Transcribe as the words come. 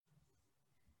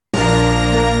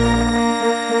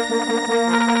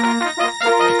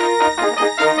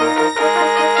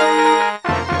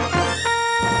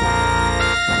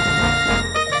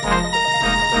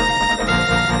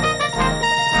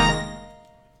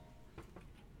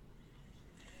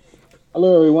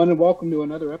Hello, everyone, and welcome to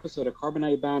another episode of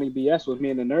Carbonite Bounty BS with me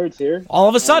and the nerds here. All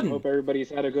of a sudden. Hope everybody's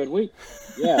had a good week.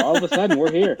 Yeah, all of a sudden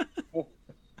we're here,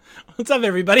 What's up,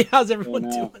 everybody? How's everyone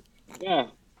and doing? yeah,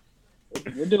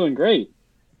 we're doing great,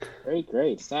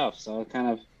 great stuff. So, kind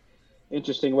of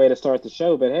interesting way to start the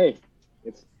show, but hey,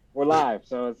 it's we're live,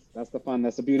 so that's the fun.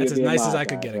 That's the beauty That's of as being nice as live, I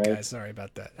could guys. get it, Right? guys. Sorry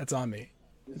about that. That's on me.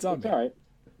 It's on It's me. all right.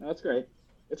 No, that's great.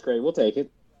 It's great. We'll take it.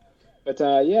 But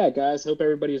yeah, guys, hope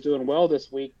everybody's doing well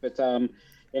this week. But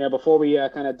before we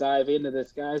kind of dive into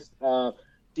this, guys,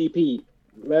 DP,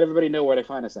 let everybody know where to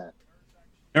find us at.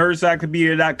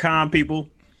 Nerdcyclopedia.com, people.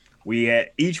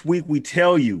 Each week we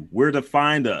tell you where to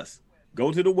find us.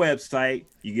 Go to the website.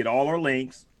 You get all our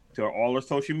links to all our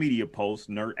social media posts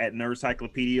at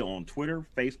Nerdcyclopedia on Twitter,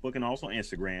 Facebook, and also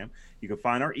Instagram. You can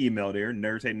find our email there,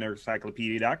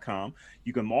 nerds@nerdcyclopedia.com.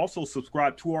 You can also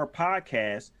subscribe to our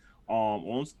podcast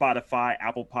on Spotify,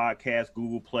 Apple Podcasts,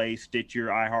 Google Play, Stitcher,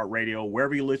 iHeartRadio,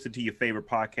 wherever you listen to your favorite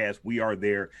podcast, we are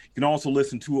there. You can also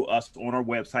listen to us on our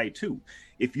website too.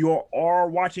 If you are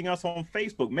watching us on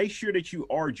Facebook, make sure that you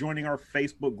are joining our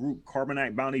Facebook group,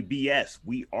 Carbonite Bounty BS.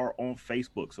 We are on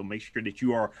Facebook, so make sure that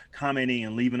you are commenting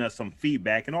and leaving us some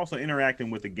feedback and also interacting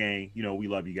with the gang. You know, we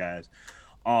love you guys.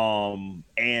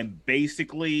 And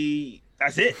basically,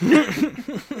 that's it.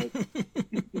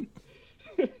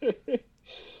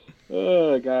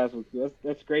 Oh, guys,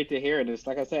 that's great to hear. And it's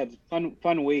like I said, it's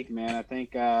fun week, man. I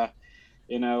think we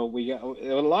got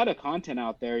a lot of content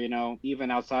out there.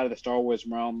 Even outside of the Star Wars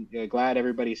realm. Glad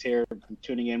everybody's here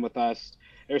tuning in with us.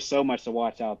 There's so much to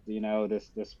watch out,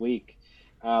 this week,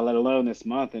 let alone this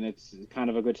month, and it's kind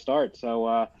of a good start.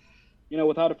 So,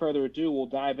 without further ado, we'll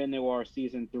dive into our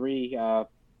season three,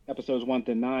 episodes 1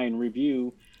 to 9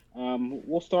 review.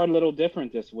 We'll start a little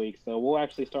different this week, so we'll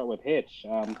actually start with Hitch.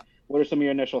 What are some of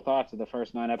your initial thoughts of the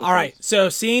first 9 All right. episodes? So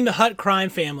seeing the Hutt crime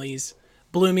families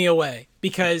blew me away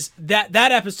because that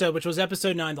episode, which was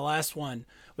episode 9, the last one,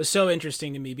 was so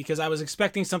interesting to me because I was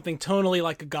expecting something tonally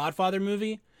like a Godfather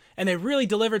movie, and they really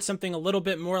delivered something a little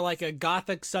bit more like a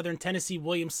gothic Southern Tennessee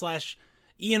Williams slash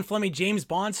Ian Fleming James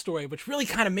Bond story, which really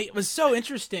kind of was so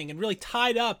interesting and really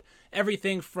tied up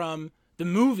everything from the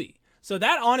movie. So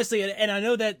that honestly, and I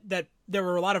know that there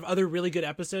were a lot of other really good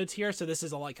episodes here, so this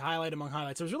is a like highlight among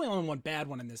highlights. There was really only one bad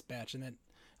one in this batch, and then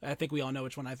I think we all know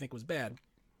which one I think was bad.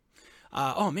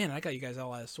 Oh man, I got you guys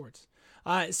all out of sorts.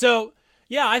 So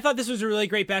yeah, I thought this was a really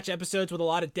great batch of episodes with a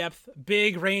lot of depth,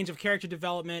 big range of character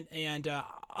development, and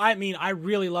I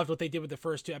really loved what they did with the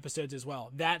first 2 episodes as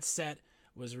well. That set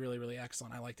was really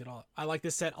excellent. I liked it all. I like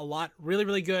this set a lot.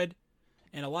 Really good,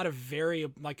 and a lot of a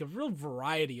real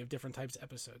variety of different types of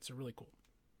episodes. So really cool.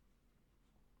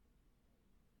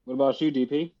 What about you,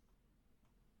 DP?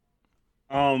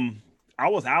 Um, I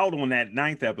was out on that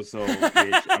ninth episode, which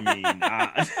I mean,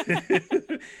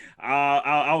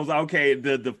 I was okay.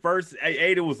 The first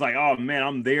eight, it was like, oh man,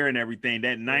 I'm there and everything.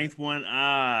 That ninth one,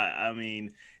 I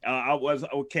mean, I was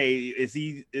okay. Is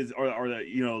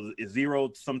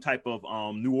Zero some type of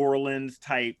New Orleans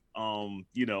type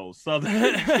Southern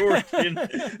Georgian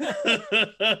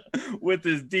with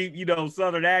this deep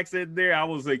Southern accent there? I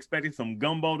was expecting some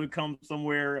gumbo to come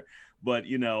somewhere, but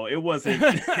it wasn't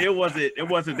it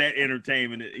wasn't that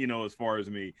entertainment, as far as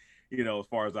me, as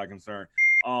far as I'm concerned.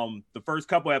 The first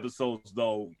couple episodes,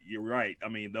 though, you're right. I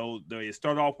mean, it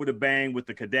start off with a bang with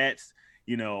the cadets,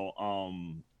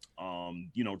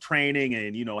 training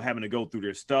and having to go through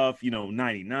their stuff.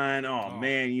 99. Oh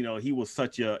man, he was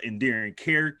such a endearing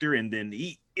character, and then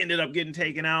he ended up getting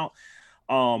taken out.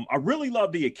 I really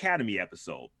love the Academy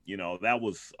episode. That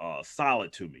was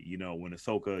solid to me. When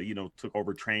Ahsoka, took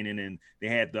over training and they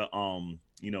had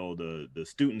the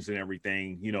students and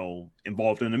everything,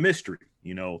 involved in the mystery.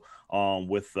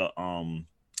 With the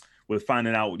with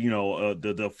finding out,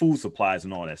 the food supplies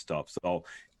and all that stuff. So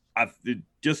I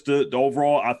just the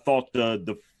overall, I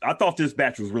thought this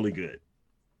batch was really good.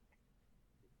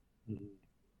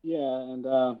 Yeah, and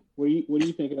what are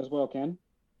you thinking as well, Ken?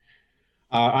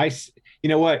 You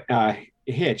know what,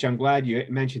 Hitch. I'm glad you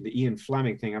mentioned the Ian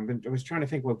Fleming thing. I was trying to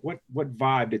think what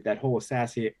vibe did that whole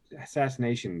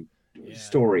assassination Yeah.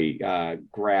 story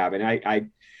grab, and I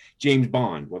James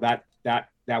Bond. Well,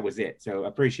 that was it. So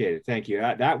appreciate it. Thank you.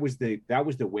 That was the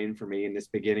win for me in this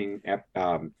beginning.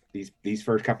 These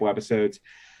first couple episodes.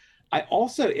 I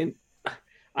also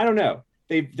I don't know.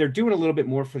 They're doing a little bit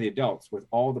more for the adults with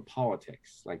all the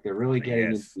politics. Like they're really getting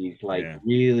into Yes. these Yeah.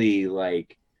 really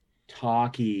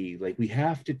talky, like we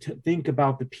have to think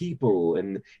about the people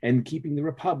and keeping the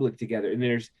republic together.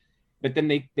 But then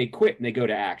they quit and they go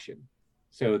to action.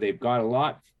 So they got a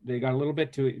little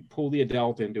bit to pull the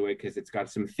adult into it because it's got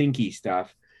some thinky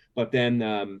stuff. But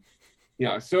then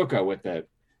Ahsoka with the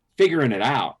figuring it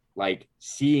out, like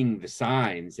seeing the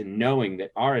signs and knowing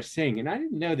that Aurra Sing, and I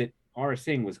didn't know that Aurra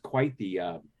Sing was quite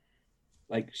the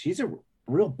like she's a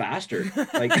real bastard,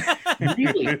 like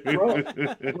really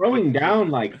throwing down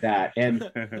like that, and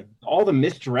all the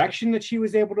misdirection that she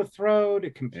was able to throw to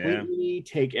completely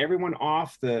take everyone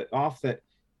off the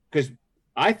because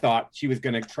I thought she was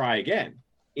going to try again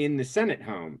in the Senate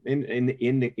home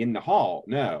in the hall.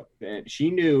 No,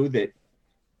 she knew that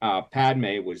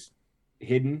Padme was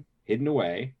hidden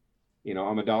away.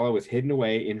 Amidala was hidden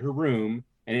away in her room,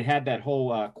 and it had that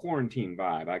whole quarantine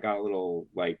vibe. I got a little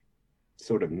like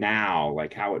sort of now,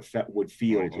 like how it would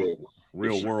feel to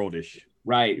real worldish.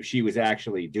 Right. If she was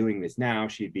actually doing this now,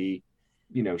 she'd be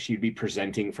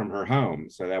presenting from her home.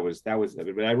 So that was,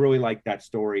 but I really liked that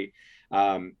story.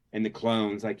 And the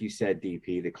clones, like you said,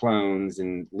 DP, the clones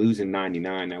and losing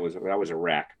 99, that was a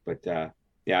wreck. But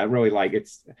yeah, I really like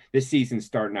this season's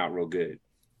starting out real good.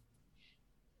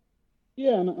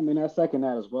 Yeah, and I mean, I second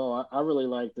that as well. I really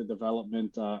like the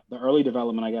development, the early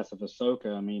development, I guess, of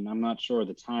Ahsoka. I mean, I'm not sure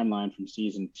the timeline from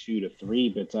season 2 to 3,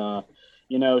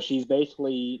 but she's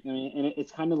basically, I mean, and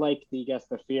it's kind of like the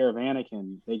fear of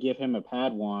Anakin. They give him a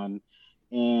Padawan,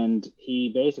 and he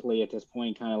basically at this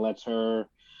point kind of lets her,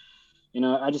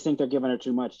 I just think they're giving her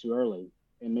too much too early,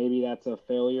 and maybe that's a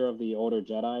failure of the older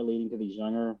Jedi leading to these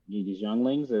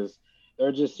younglings. Is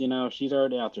they're just, she's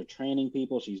already out there training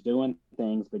people, she's doing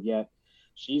things, but yet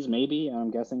she's maybe, I'm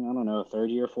guessing, I don't know, a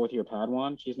third year, fourth year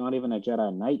Padawan. She's not even a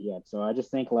Jedi Knight yet. So I just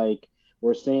think like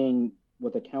we're seeing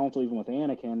with the Council, even with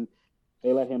Anakin,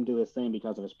 they let him do his thing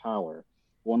because of his power.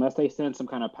 Well, unless they send some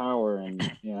kind of power in,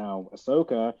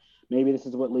 Ahsoka, maybe this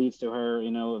is what leads to her,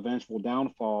 eventual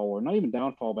downfall, or not even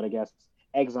downfall, but I guess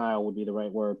exile would be the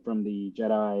right word from the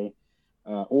Jedi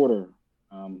Order.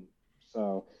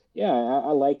 So yeah,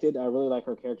 I liked it. I really like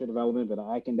her character development, but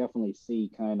I can definitely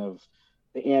see kind of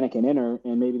the Anakin in her,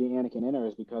 and maybe the Anakin in her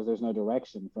is because there's no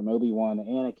direction from Obi-Wan to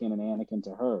Anakin and Anakin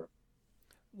to her.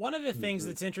 One of the things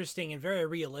that's interesting and very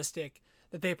realistic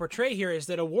that they portray here is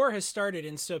that a war has started,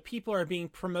 and so people are being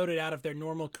promoted out of their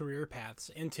normal career paths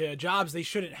into jobs they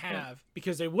shouldn't have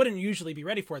because they wouldn't usually be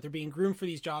ready for it. They're being groomed for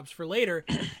these jobs for later,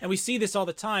 and we see this all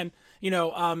the time.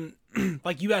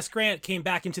 Like U.S. Grant came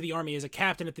back into the Army as a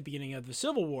captain at the beginning of the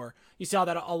Civil War. You saw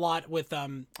that a lot with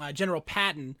General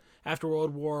Patton after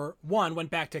World War I,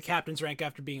 went back to captain's rank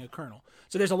after being a colonel.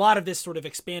 So there's a lot of this sort of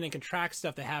expand and contract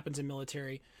stuff that happens in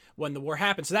military when the war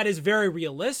happens. So that is very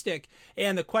realistic.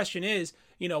 And the question is,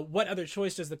 what other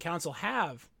choice does the Council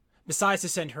have besides to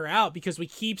send her out? Because we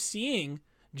keep seeing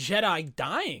Jedi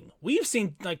dying. We've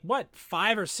seen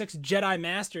 5 or 6 Jedi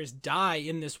Masters die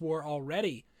in this war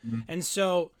already. Mm-hmm. And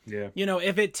so,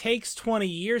 if it takes 20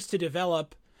 years to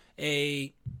develop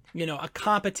a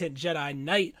competent Jedi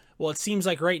Knight, well, it seems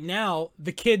like right now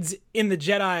the kids in the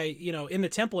Jedi, in the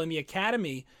temple, in the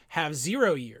academy, have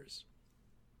 0 years.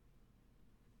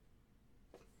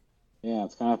 Yeah,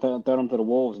 it's kind of throwing them to the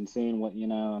wolves and seeing what,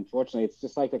 unfortunately, it's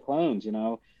just like the clones,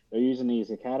 they're using these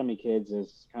academy kids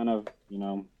as kind of,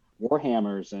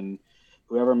 warhammers, and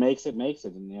whoever makes it.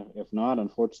 And if not,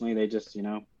 unfortunately, they just,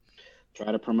 try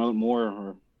to promote more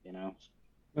or.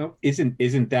 Well,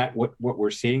 isn't that what we're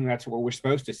seeing? That's what we're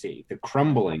supposed to see, the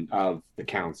crumbling of the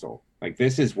Council. Like,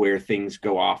 this is where things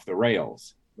go off the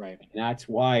rails. Right. And that's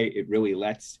why it really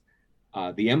lets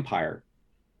the Empire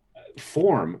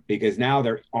form, because now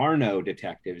there are no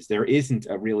detectives. There isn't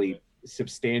a really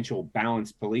substantial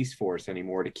balanced police force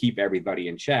anymore to keep everybody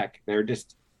in check. They're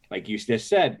just, like you just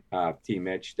said, T.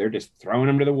 Mitch, they're just throwing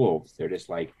them to the wolves. They're just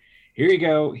like, here you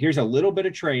go. Here's a little bit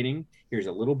of training. Here's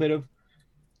a little bit of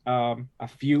a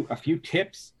few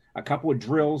tips, a couple of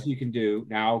drills you can do.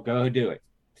 Now go do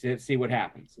it. See what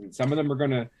happens. And some of them are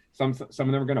gonna some of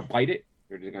them are gonna bite it.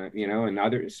 They're just gonna, and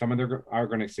others, some of them are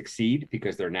gonna succeed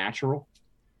because they're natural.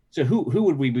 So who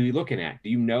would we be looking at? Do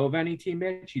you know of any, Team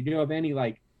Mitch? You know of any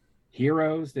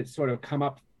heroes that sort of come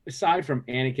up aside from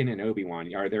Anakin and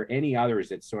Obi-Wan? Are there any others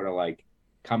that sort of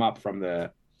come up from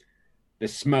the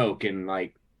smoke and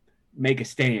make a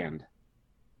stand?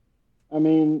 I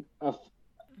mean,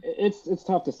 it's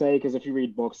tough to say, because if you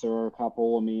read books, there are a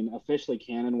couple. I mean, officially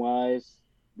canon-wise,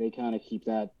 they kind of keep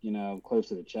that, close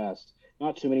to the chest.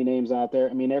 Not too many names out there.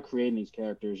 I mean, they're creating these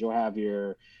characters. You'll have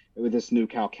with this new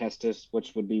Cal Kestis,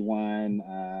 which would be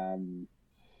one.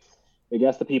 I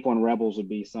guess the people in Rebels would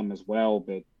be some as well,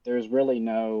 but there's really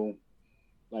no,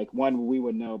 one we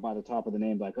would know by the top of the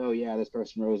name, oh yeah, this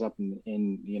person rose up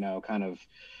in kind of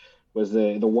was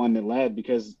the one that led,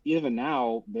 because even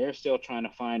now they're still trying to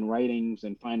find writings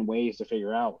and find ways to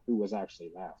figure out who was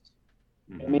actually left.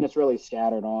 I mean, it's really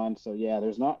scattered on. So yeah,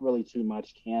 there's not really too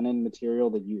much canon material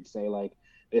that you'd say like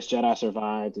this Jedi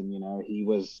survived and he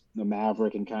was the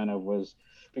Maverick and kind of was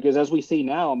because as we see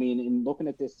now, I mean, in looking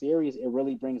at this series, it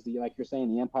really brings the like you're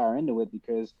saying the Empire into it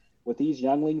because with these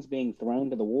younglings being thrown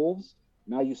to the wolves,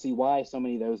 now you see why so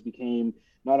many of those became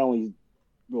not only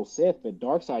real Sith but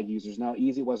dark side users. Now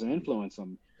easy wasn't influence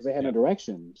them because they had no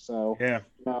direction. So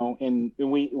and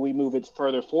we move it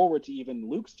further forward to even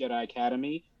Luke's Jedi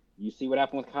Academy. You see what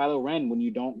happened with Kylo Ren when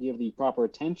you don't give the proper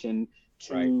attention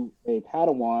to a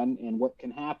Padawan and what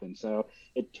can happen. So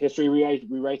history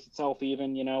rewrites itself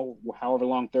even, however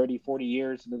long, 30, 40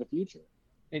 years into the future.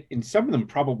 And some of them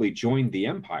probably joined the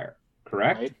Empire,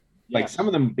 correct? Right? Like some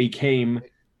of them became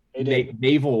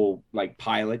naval like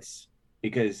pilots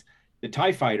because the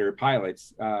TIE fighter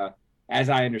pilots, as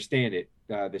I understand it,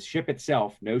 the ship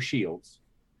itself, no shields.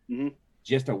 Mm-hmm.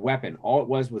 Just a weapon. All it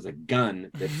was a gun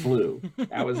that flew.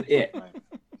 That was it.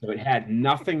 So it had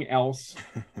nothing else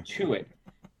to it.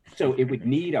 So it would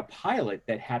need a pilot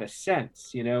that had a sense,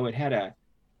 it had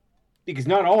because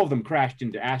not all of them crashed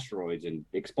into asteroids and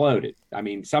exploded. I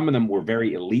mean, some of them were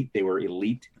very elite. They were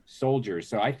elite soldiers.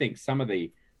 So I think some of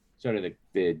the sort of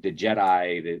the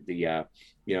Jedi, the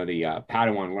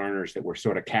Padawan learners that were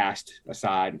sort of cast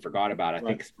aside and forgot about, I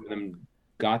think some of them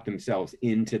got themselves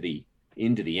into the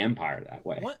Empire that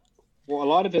way. What? Well, a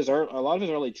lot of his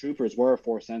early troopers were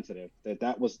Force sensitive.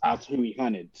 That's who he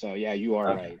hunted. So yeah, you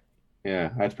are right.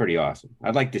 Yeah, that's pretty awesome.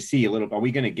 I'd like to see a little. Are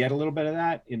we going to get a little bit of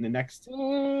that in the next?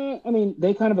 I mean,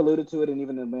 they kind of alluded to it, and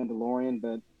even in Mandalorian,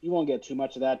 but you won't get too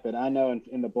much of that. But I know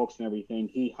in the books and everything,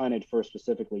 he hunted for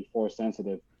specifically Force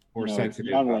sensitive.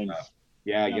 Younglings.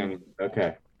 Younglings.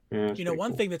 Okay. Yeah,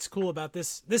 one thing that's cool about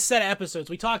this set of episodes,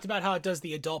 we talked about how it does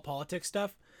the adult politics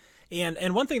stuff.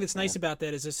 And one thing that's nice about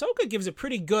that is Ahsoka gives a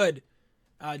pretty good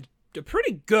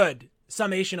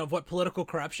summation of what political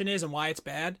corruption is and why it's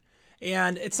bad.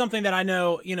 And it's something that I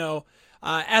know,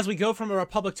 as we go from a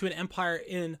republic to an empire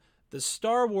in the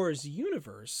Star Wars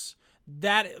universe,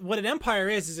 that what an empire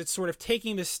is it's sort of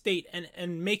taking the state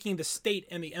and making the state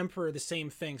and the emperor the same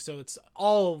thing. So it's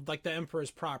all like the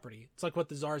emperor's property. It's like what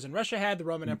the czars in Russia had. The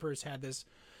Roman emperors had this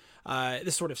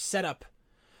sort of setup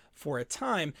for a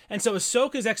time. And so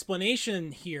Ahsoka's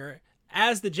explanation here,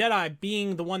 as the Jedi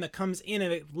being the one that comes in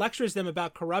and it lectures them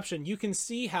about corruption, you can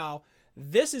see how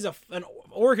this is an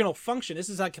organal function. This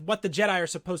is like what the Jedi are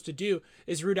supposed to do,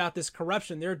 is root out this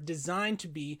corruption. They're designed to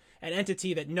be an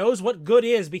entity that knows what good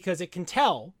is because it can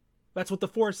tell. That's what the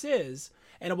Force is,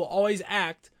 and it will always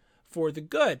act for the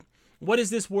good. What is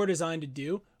this war designed to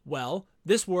do? Well,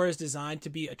 this war is designed to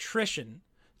be attrition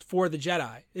for the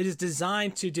Jedi. It is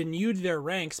designed to denude their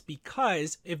ranks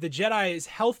because if the Jedi is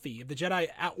healthy, if the Jedi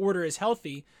order is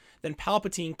healthy, then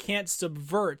Palpatine can't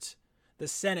subvert the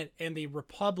Senate and the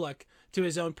Republic to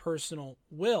his own personal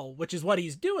will, which is what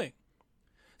he's doing.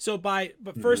 So but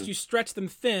first you stretch them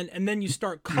thin and then you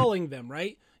start culling them,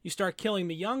 right? You start killing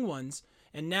the young ones.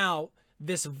 And now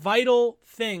this vital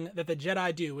thing that the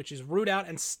Jedi do, which is root out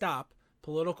and stop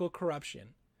political corruption,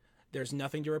 there's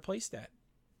nothing to replace that.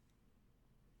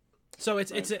 So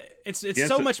it's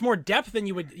so much more depth than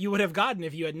you would have gotten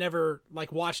if you had never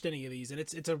watched any of these. And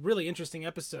it's a really interesting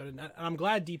episode. And I'm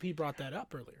glad DP brought that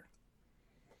up earlier.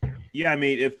 Yeah, I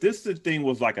mean, if this thing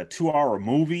was like a 2-hour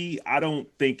movie, I don't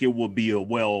think it would be a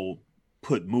well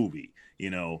put movie.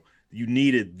 You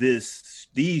needed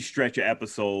these stretch of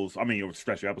episodes. I mean,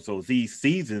 these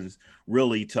seasons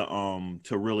really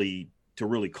to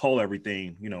really cull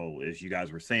everything, as you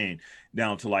guys were saying,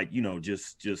 down to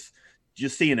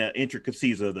just seeing the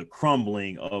intricacies of the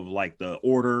crumbling of the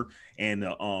order and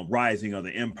the rising of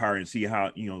the empire and seeing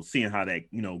how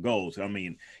that goes. I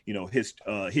mean,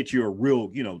 hit you a real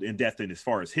in depth in as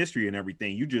far as history and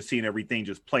everything. You're just seeing everything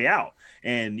just play out,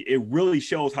 and it really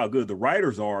shows how good the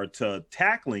writers are to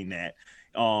tackling that.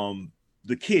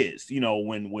 The kids,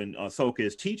 when Ahsoka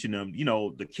is teaching them,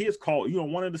 the kids call,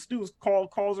 one of the students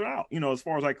calls her out, as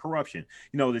far as corruption,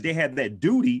 that they have that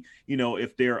duty,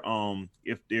 if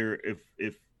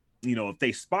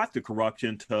they spot the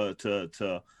corruption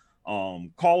to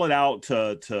call it out,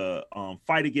 to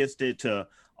fight against it, to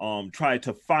try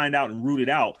to find out and root it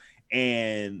out.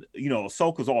 And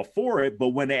Ahsoka's all for it, but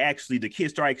when the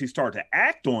kids start to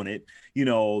act on it,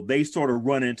 they sort of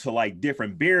run into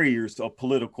different barriers of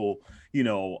political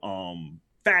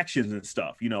factions and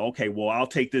stuff. Okay, well, I'll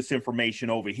take this information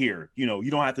over here, you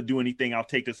don't have to do anything, I'll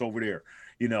take this over there,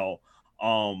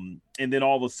 and then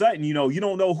all of a sudden, you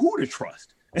don't know who to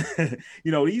trust.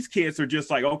 These kids are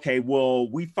just okay, well,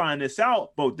 we find this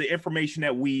out, but the information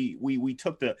that we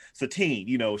took to Satine,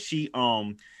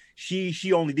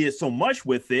 she only did so much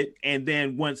with it, and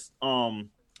then once I'm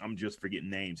just forgetting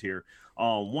names here.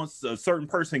 Once a certain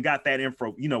person got that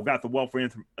info, got the wealth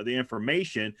of the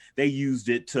information, they used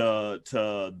it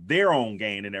to their own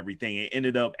gain and everything. It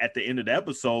ended up at the end of the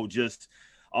episode, just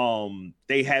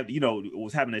they had,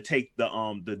 was having to take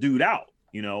the dude out,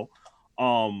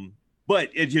 but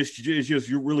it just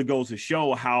really goes to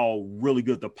show how really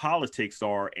good the politics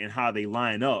are and how they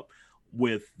line up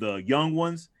with the young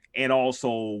ones and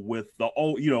also with the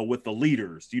old, with the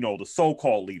leaders, the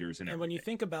so-called leaders and everything. And when you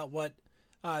think about what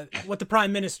the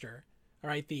prime minister, all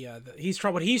right,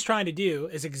 what he's trying to do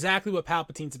is exactly what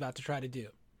Palpatine's about to try to do: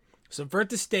 subvert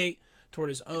the state toward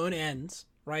his own ends,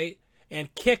 right,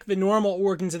 and kick the normal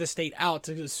organs of the state out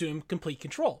to assume complete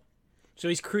control. So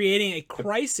he's creating a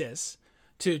crisis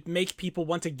to make people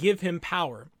want to give him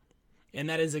power, and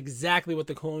that is exactly what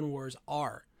the Clone Wars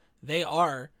are. They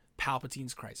are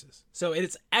Palpatine's crisis. So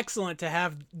it's excellent to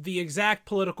have the exact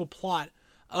political plot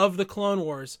of the Clone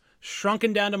Wars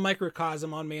shrunken down to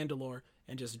microcosm on Mandalore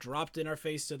and just dropped in our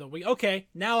face so that okay,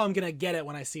 now I'm gonna get it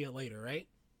when I see it later, right?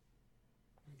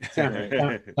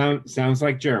 Sounds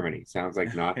like Germany. Sounds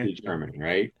like Nazi Germany,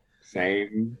 right?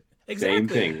 Same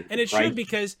thing. And it should,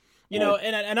 because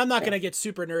and I'm not gonna get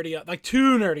super nerdy, like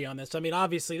too nerdy on this. I mean,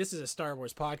 obviously this is a Star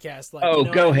Wars podcast. Like,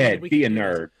 go ahead, be a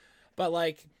nerd. But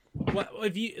like,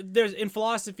 there's in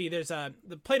philosophy, there's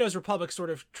the Plato's Republic sort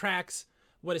of tracks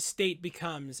what a state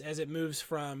becomes as it moves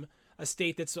from a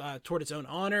state that's toward its own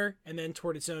honor, and then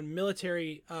toward its own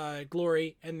military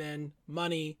glory, and then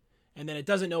money, and then it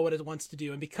doesn't know what it wants to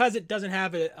do. And because it doesn't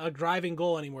have a driving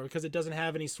goal anymore, because it doesn't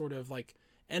have any sort of like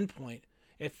endpoint,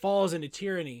 it falls into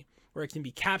tyranny, where it can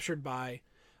be captured by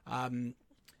a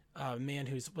man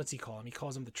who's, what's he call him? He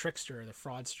calls him the trickster, or the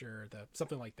fraudster, or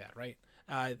something like that, right?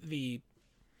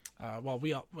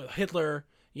 Hitler,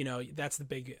 that's the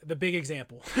big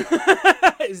example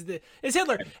is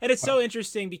Hitler. And it's so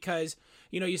interesting because,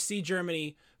 you see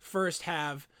Germany first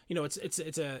have,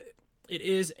 it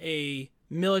is a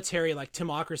military like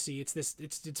timocracy.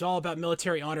 It's all about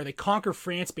military honor. They conquer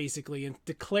France basically and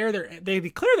declare their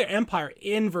empire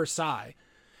in Versailles.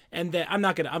 And then I'm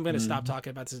going to stop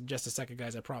talking about this in just a second,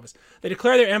 guys, I promise. They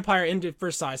declare their empire into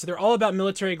Versailles. So they're all about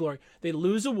military glory. They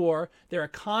lose a war, their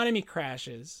economy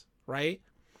crashes, right?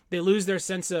 They lose their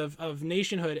sense of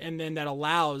nationhood, and then that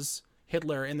allows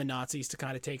Hitler and the Nazis to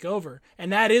kind of take over.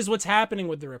 And that is what's happening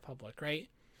with the Republic, right?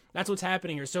 That's what's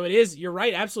happening here. So it is, you're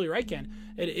right, absolutely right, Ken.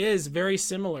 It is very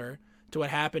similar to what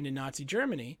happened in Nazi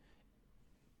Germany.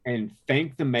 And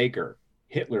thank the maker,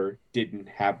 Hitler didn't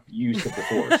have use of the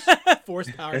Force.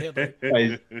 Force power Hitler.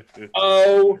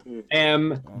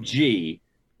 OMG,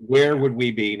 where would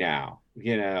we be now?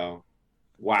 Wow.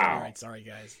 All right, sorry,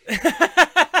 guys.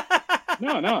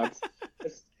 No,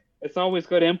 it's always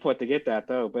good input to get that,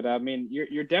 though. But I mean,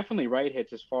 you're definitely right,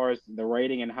 Hitch, as far as the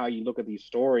writing and how you look at these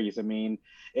stories. I mean,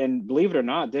 and believe it or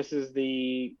not, this is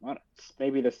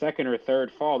maybe the second or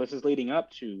third fall. This is leading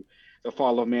up to the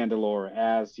fall of Mandalore,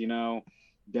 as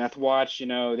Death Watch.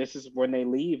 This is when they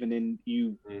leave, and then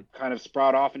you kind of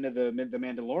sprout off into the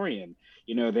Mandalorian.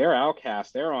 They're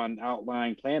outcasts. They're on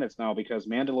outlying planets now because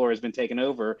Mandalore has been taken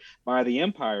over by the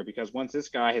Empire. Because once this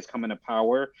guy has come into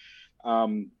power,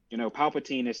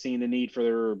 Palpatine has seen the need for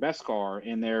their Beskar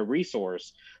and their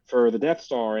resource for the Death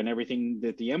Star and everything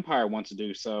that the Empire wants to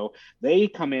do. So they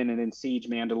come in and then siege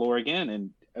Mandalore again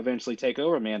and eventually take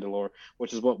over Mandalore,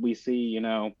 which is what we see,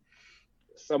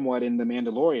 somewhat in the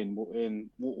Mandalorian.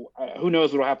 And who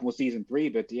knows what will happen with season 3,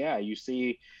 but yeah, you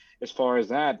see as far as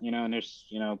that, and there's,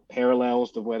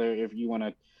 parallels to whether if you want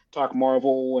to talk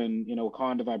Marvel and,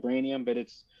 Wakanda Vibranium, but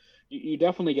you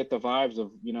definitely get the vibes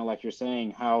of, like you're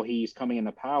saying, how he's coming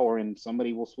into power and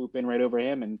somebody will swoop in right over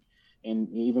him and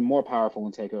even more powerful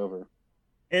and take over.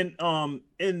 And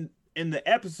in the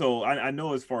episode, I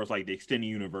know as far as like the extended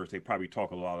universe, they probably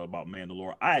talk a lot about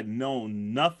Mandalore. I had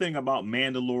known nothing about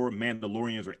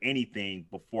Mandalorians or anything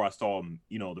before I saw,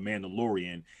 the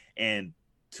Mandalorian, and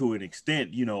to an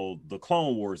extent, the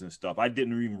Clone Wars and stuff. I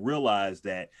didn't even realize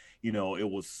that,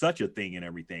 it was such a thing and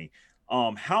everything.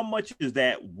 How much is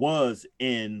that was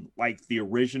in like the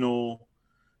original,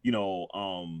 the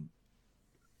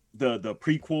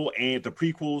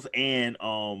prequels and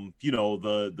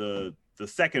the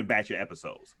second batch of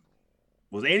episodes?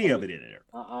 Was any of it in there?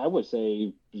 I would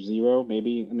say 0,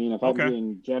 maybe. I mean, if I'm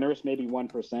being generous, maybe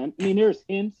 1%. I mean, there's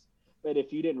hints, but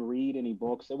if you didn't read any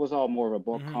books, it was all more of a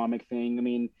book comic thing. I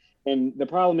mean, and the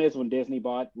problem is when Disney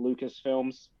bought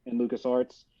Lucasfilms and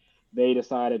LucasArts, they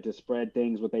decided to spread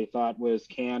things what they thought was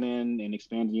canon and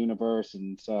expand the universe.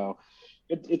 And so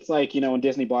it's like, when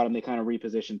Disney bought them, they kind of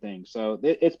repositioned things. So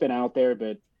it's been out there,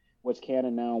 but what's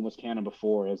canon now and what's canon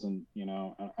before isn't,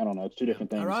 I don't know. It's two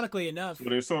different things. Ironically enough, So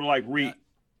they're sort of like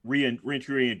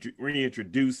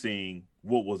reintroducing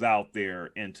what was out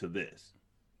there into this.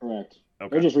 Correct. Okay.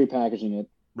 They're just repackaging it.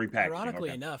 Ironically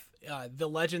enough, the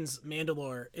Legends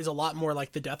Mandalore is a lot more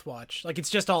like the Death Watch. Like, it's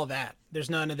just all that. There's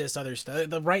none of this other stuff.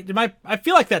 I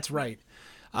feel like that's right.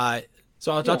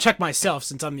 So I'll check myself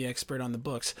since I'm the expert on the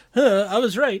books. I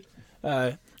was right.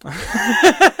 I'm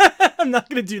not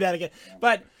going to do that again.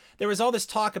 But there was all this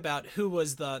talk about who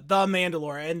was the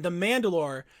Mandalore, and the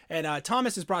Mandalore, and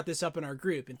Thomas has brought this up in our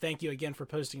group, and thank you again for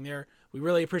posting there. We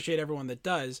really appreciate everyone that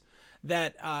does.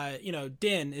 That,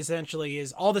 Din essentially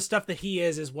is all the stuff that he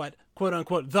is what, quote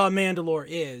unquote, the Mandalore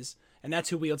is. And that's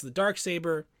who wields the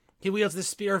Darksaber. He wields the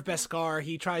Spear of Beskar.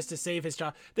 He tries to save his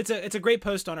child. It's a great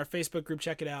post on our Facebook group.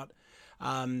 Check it out.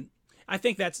 I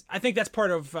think that's part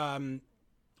of,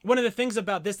 one of the things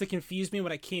about this that confused me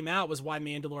when I came out was why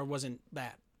Mandalore wasn't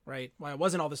that, right? Why it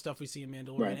wasn't all the stuff we see in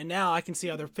Mandalorian. Right. And now I can see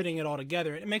how they're fitting it all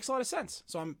together. It makes a lot of sense.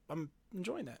 So I'm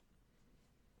enjoying that.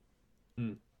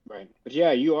 Right. But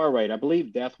yeah, you are right. I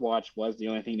believe Death Watch was the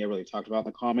only thing they really talked about in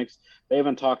the comics. They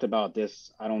haven't talked about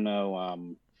this, I don't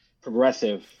know,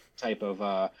 progressive type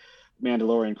of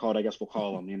Mandalorian cult, I guess we'll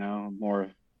call them, more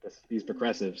these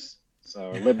progressives. So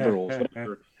liberals,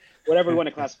 whatever we want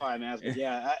to classify them as. But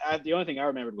yeah, the only thing I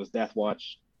remembered was Death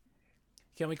Watch.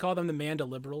 Can we call them the Manda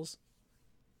liberals?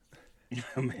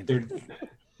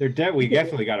 They're dead. We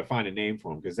definitely got to find a name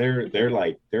for them because they're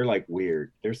like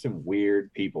weird. They're some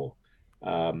weird people.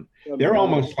 They're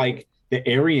almost like the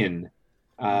Aryan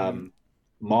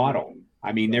model.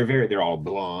 I mean, they're all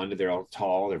blonde, they're all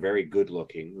tall, they're very good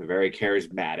looking, they're very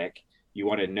charismatic. You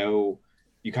want to know,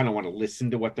 you kind of want to listen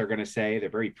to what they're going to say. They're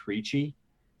very preachy.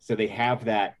 So they have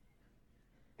that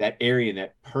Aryan,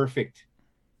 that perfect,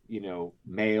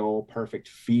 male, perfect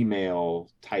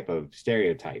female type of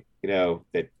stereotype,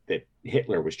 that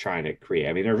Hitler was trying to create.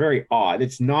 I mean, they're very odd.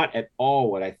 It's not at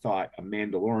all what I thought a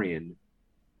Mandalorian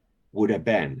would have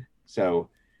been. So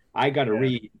I got to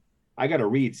read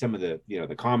some of the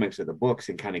the comics or the books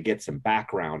and kind of get some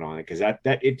background on it, because that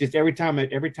it just every time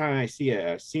I see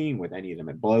a scene with any of them,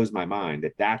 it blows my mind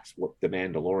that's what the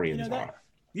Mandalorians are.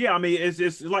 Yeah, I mean,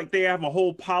 it's like they have a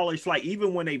whole polish. Like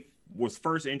even when they was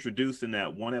first introduced in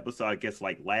that one episode, I guess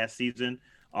like last season,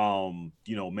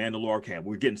 Mandalore camp,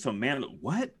 we're getting some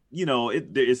what?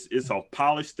 It's a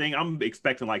polished thing. I'm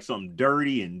expecting like something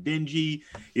dirty and dingy,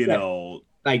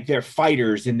 like they're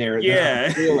fighters and they're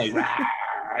like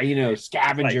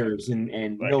scavengers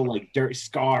and like dirt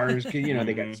scars, because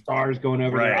they got scars going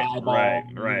over their eyeball.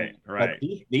 Right. But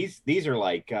these are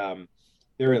like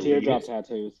they're teardrop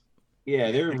tattoos.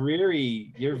 Yeah, they're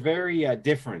very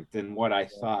different than what I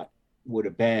thought would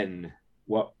have been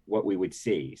what we would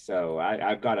see. So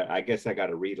I guess I got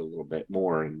to read a little bit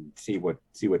more and see what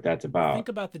that's about. Think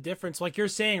about the difference, like you're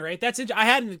saying, right? I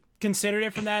hadn't considered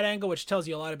it from that angle, which tells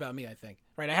you a lot about me, I think.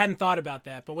 Right? I hadn't thought about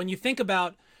that, but when you think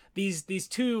about these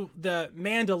two, the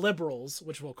Manda liberals,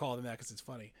 which we'll call them that because it's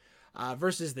funny,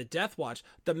 versus the Death Watch,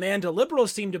 the Manda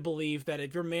liberals seem to believe that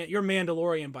if you're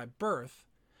Mandalorian by birth,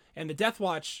 and the Death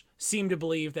Watch seem to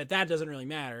believe that doesn't really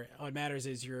matter. What matters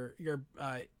is your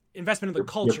investment in the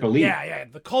culture.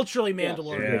 The culturally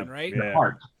Mandalorian, right? Your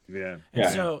heart.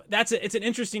 So it's an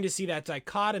interesting to see that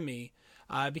dichotomy,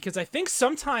 because I think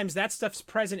sometimes that stuff's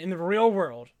present in the real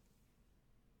world.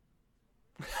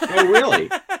 Oh really?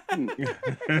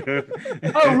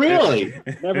 Oh really?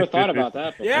 Never thought about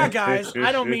that before. Yeah, guys,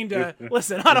 I don't mean to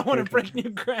listen. I don't want to break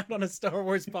new ground on a Star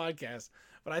Wars podcast,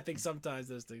 but I think sometimes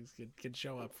those things can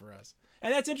show up for us,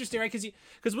 and that's interesting, right?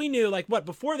 Because we knew, like,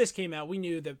 before this came out, we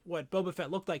knew that what Boba Fett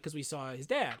looked like because we saw his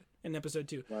dad in episode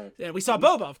 2, right. And we saw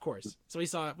Boba, of course. So we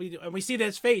see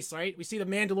this face, right? We see the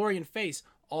Mandalorian face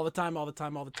all the time.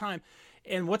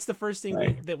 And what's the first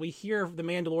thing that we hear the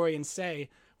Mandalorians say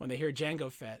when they hear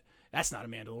Jango Fett? That's not a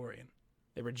Mandalorian.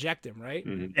 They reject him, right?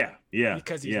 Mm-hmm. Yeah.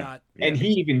 Because he's not. And he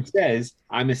even says,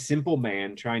 "I'm a simple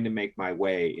man trying to make my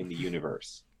way in the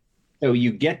universe." So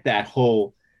you get that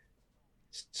whole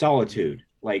solitude,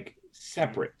 like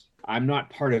separate. I'm not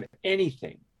part of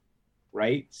anything,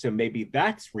 right? So maybe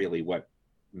that's really what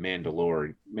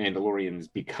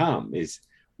Mandalorians become, is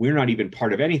we're not even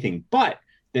part of anything. But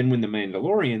then when the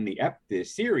Mandalorian, the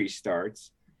series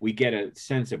starts, we get a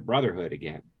sense of brotherhood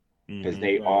again, because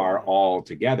they are all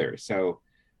together. So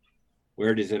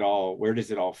where does it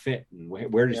all fit, and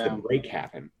where does the break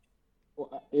happen?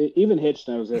 Well, even Hitch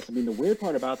knows this. I mean, the weird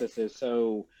part about this is,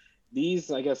 so these,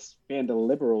 I guess, Manda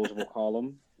liberals, we'll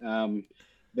call them,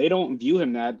 they don't view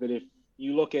him that. But if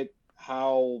you look at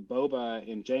how Boba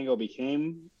and Jango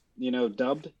became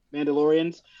dubbed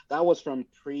Mandalorians, that was from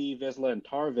pre Vizsla and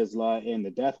Tar Vizsla in the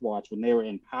Death Watch when they were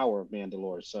in power of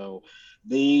Mandalore. So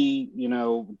they,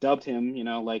 dubbed him,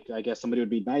 like I guess somebody would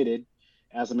be knighted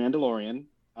as a Mandalorian.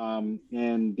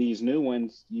 And these new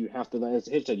ones, you have to, as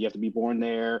Hitch said, you have to be born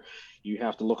there. You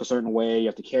have to look a certain way. You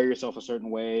have to carry yourself a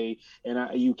certain way,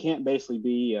 and you can't basically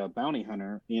be a bounty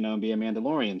hunter, and be a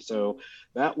Mandalorian. So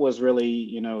that was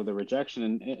really, the rejection,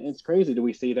 and it's crazy that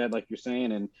we see that, like you're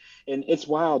saying, and it's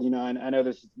wild, I know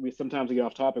this. We sometimes get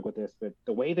off topic with this, but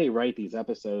the way they write these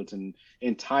episodes and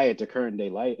tie it to current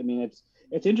day life, I mean,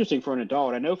 it's interesting for an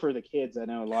adult. I know for the kids, I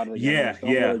know a lot of the young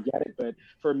don't really get it, but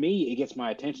for me, it gets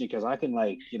my attention because I can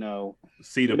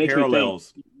see the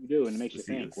parallels. You do, and it makes you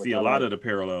think. See a lot of the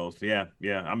parallels. Yeah.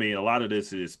 I mean, a lot of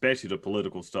this, especially the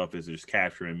political stuff, is just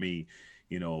capturing me,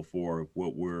 for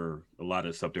what a lot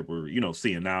of stuff that we're,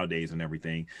 seeing nowadays and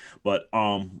everything. But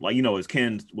as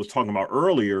Ken was talking about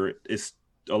earlier, it's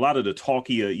a lot of the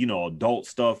talky, adult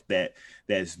stuff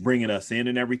that's bringing us in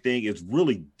and everything.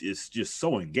 It's just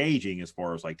so engaging as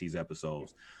far as like these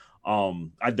episodes.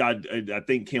 I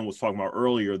think Ken was talking about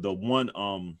earlier the one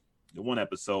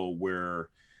episode where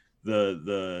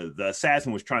the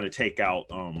assassin was trying to take out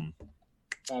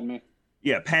Padme.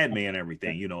 Yeah, Padme and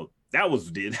everything. That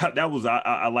was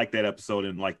I like that episode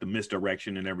and like the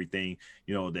misdirection and everything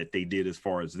that they did as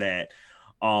far as that.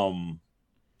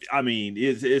 I mean,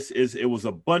 it was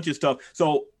a bunch of stuff.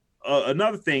 So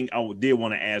another thing I did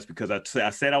want to ask, because I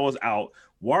said I was out.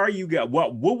 Why are you guys?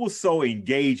 What was so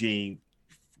engaging,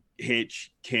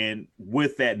 Hitch, Ken,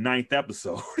 with that 9th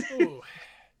episode?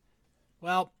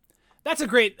 Well, that's a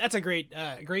great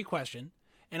question,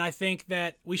 and I think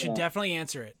that we should definitely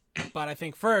answer it. But I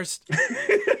think first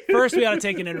we ought to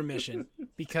take an intermission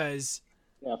because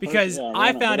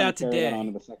I found out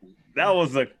today. That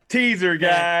was a teaser,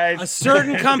 guys. A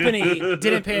certain company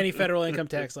didn't pay any federal income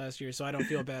tax last year, so I don't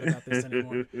feel bad about this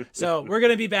anymore. So we're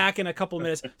going to be back in a couple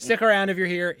minutes. Stick around if you're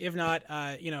here. If not,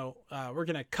 we're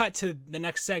going to cut to the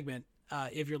next segment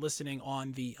if you're listening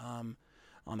on the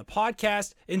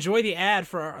podcast. Enjoy the ad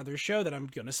for our other show that I'm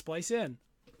going to splice in.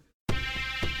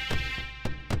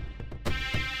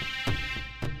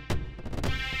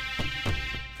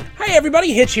 Hey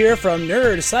everybody, Hitch here from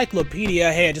Nerd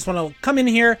Cyclopedia. Hey, I just want to come in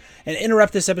here and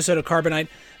interrupt this episode of Carbonite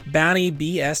Bounty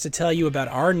BS to tell you about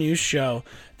our new show,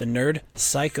 the Nerd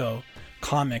Psycho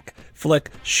Comic Flick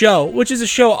Show, which is a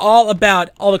show all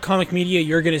about all the comic media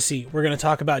you're going to see. We're going to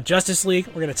talk about Justice League.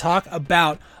 We're going to talk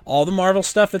about all the Marvel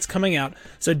stuff that's coming out.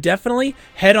 So definitely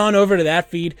head on over to that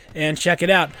feed and check it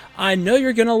out. I know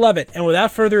you're going to love it. And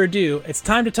without further ado, it's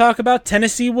time to talk about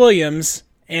Tennessee Williams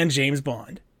and James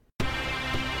Bond.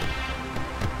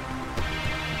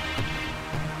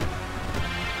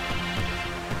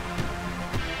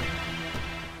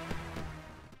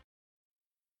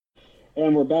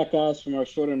 And we're back, guys, from our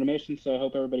short intermission, so I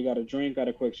hope everybody got a drink, got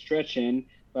a quick stretch in,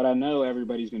 but I know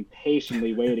everybody's been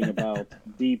patiently waiting about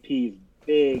DP's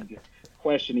big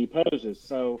question he poses.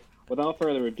 So without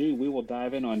further ado, we will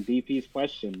dive in on DP's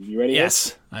question. You ready?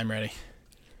 Yes, I'm ready.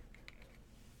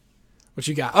 What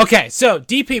you got? Okay, so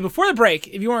DP, before the break,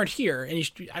 if you weren't here, and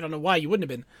I don't know why you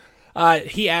wouldn't have been,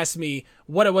 he asked me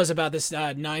what it was about this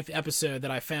 9th episode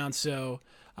that I found so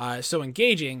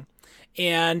engaging.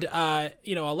 And,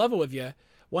 I'll level with you.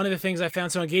 One of the things I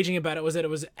found so engaging about it was that it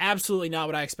was absolutely not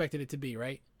what I expected it to be,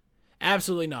 right?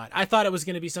 Absolutely not. I thought it was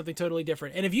going to be something totally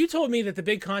different. And if you told me that the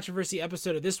big controversy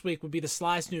episode of this week would be the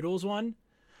Sly Snoodles one,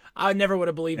 I never would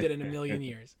have believed it in a million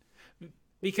years.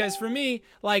 Because for me,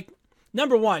 like,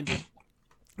 number one,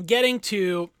 getting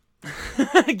to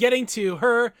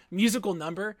her musical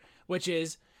number, which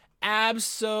is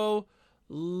absolutely,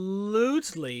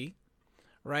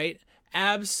 right?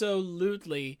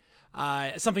 Absolutely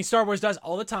something Star Wars does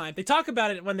all the time. They talk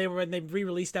about it when they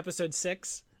re-released episode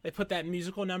 6. They put that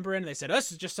musical number in and they said, this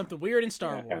is just something weird in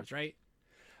Star Wars, right?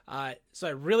 So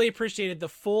I really appreciated the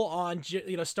full-on,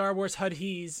 Star Wars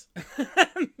Hudhees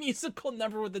musical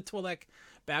number with the Twi'lek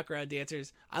background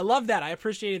dancers. I love that. I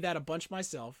appreciated that a bunch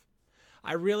myself.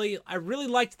 I really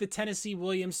liked the Tennessee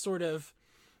Williams sort of,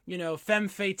 femme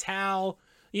fatale,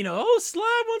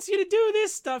 Sly wants you to do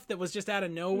this stuff that was just out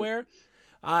of nowhere.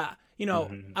 I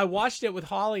watched it with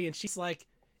Holly and she's like,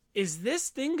 is this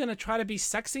thing going to try to be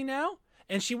sexy now?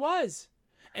 And she was,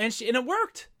 and it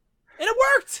worked.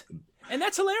 And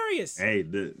that's hilarious. Hey,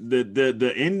 the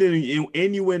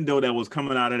innuendo that was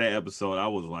coming out of that episode, I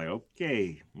was like,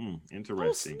 okay, interesting.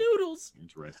 Oh, Snoodles.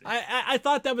 Interesting. I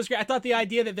thought that was great. I thought the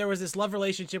idea that there was this love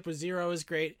relationship with Zero was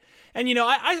great. And,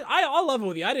 I'll level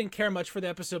with you. I didn't care much for the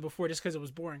episode before just because it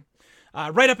was boring.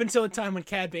 Right up until the time when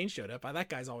Cad Bane showed up. That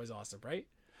guy's always awesome, right?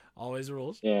 Always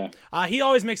rules. Yeah. He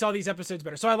always makes all these episodes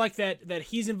better. So I like that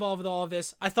he's involved with all of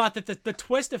this. I thought that the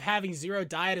twist of having Zero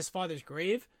die at his father's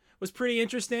grave was pretty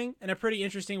interesting, and a pretty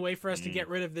interesting way for us to get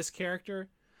rid of this character.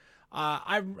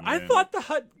 I thought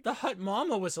the Hut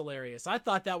Mama was hilarious. I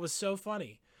thought that was so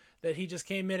funny that he just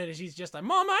came in and she's just like,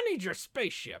 "Mom, I need your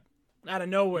spaceship." Out of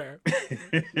nowhere.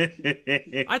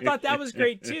 I thought that was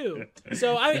great too.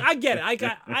 So I get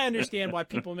it. I understand why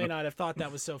people may not have thought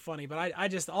that was so funny, but I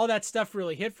just, all that stuff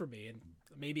really hit for me, and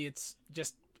maybe it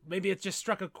just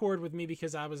struck a chord with me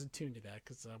because I was attuned to that,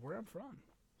 because where I'm from.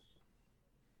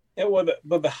 Yeah, well,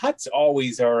 the Hutts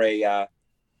always are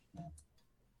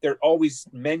they're always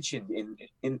mentioned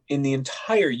in the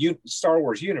entire Star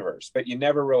Wars universe, but you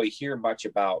never really hear much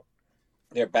about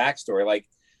their backstory. Like,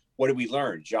 what did we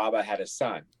learn? Jabba had a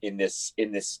son in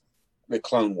the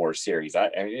Clone Wars series. I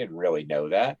didn't really know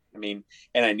that. I mean,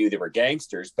 and I knew they were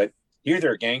gangsters, but here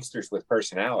they're gangsters with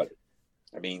personality.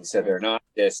 I mean, so they're not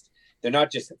just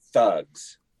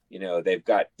thugs. You know,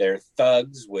 they're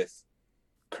thugs with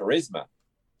charisma.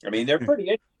 I mean, they're pretty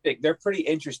interesting. They're pretty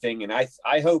interesting, and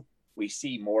I hope we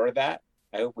see more of that.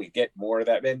 I hope we get more of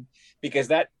that, because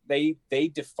that they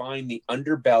define the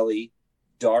underbelly,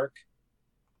 dark,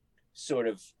 sort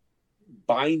of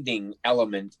binding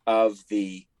element of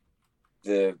the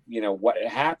what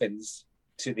happens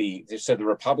to the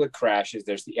Republic crashes.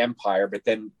 There's the Empire, but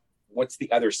then what's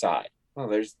the other side? Well,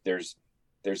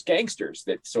 there's gangsters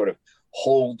that sort of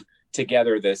hold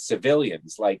together the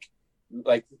civilians, like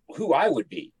who I would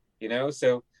be,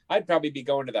 so I'd probably be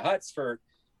going to the Hutts for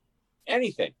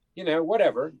anything,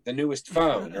 whatever, the newest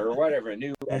phone or whatever,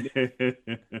 new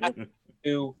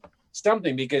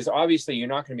something, because obviously you're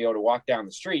not going to be able to walk down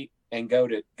the street and go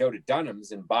to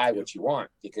Dunham's and buy what you want,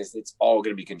 because it's all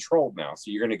going to be controlled now.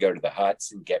 So you're going to go to the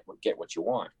Hutts and get what you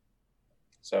want.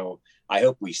 So I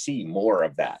hope we see more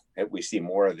of that. I hope we see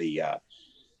more of the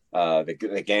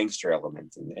gangster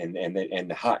element and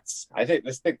the Hutts. I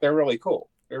think they're really cool.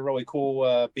 They're really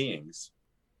cool beings.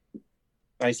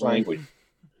 Nice language.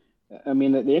 I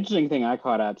mean, the interesting thing I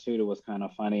caught out too that was kind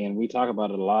of funny, and we talk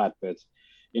about it a lot, but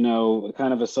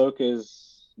kind of Ahsoka's,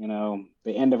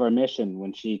 the end of her mission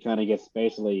when she kind of gets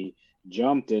basically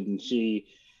jumped and she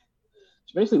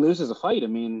basically loses a fight. I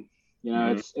mean,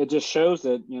 it just shows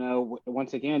that,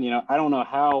 once again, I don't know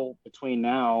how between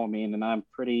now, I mean, and I'm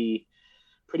pretty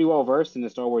well versed in the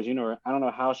Star Wars universe, I don't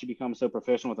know how she becomes so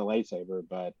proficient with a lightsaber,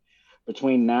 but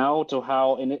between now to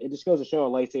how, and it just goes to show a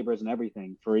lightsaber isn't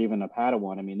everything for even a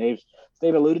Padawan. I mean,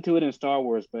 they've alluded to it in Star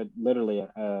Wars, but literally,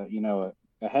 a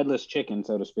headless chicken,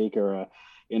 so to speak, or a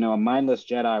mindless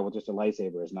Jedi with just a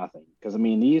lightsaber is nothing. Because I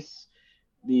mean,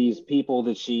 these people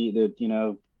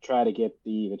that try to get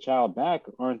the child back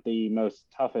aren't the most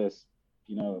toughest,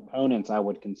 opponents I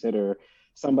would consider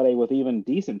somebody with even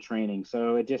decent training.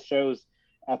 So it just shows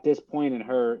at this point in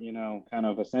her, kind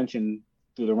of ascension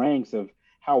through the ranks of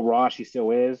how raw she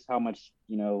still is, how much,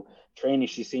 training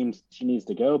she needs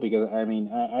to go. Because I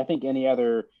mean, I think any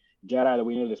other Jedi that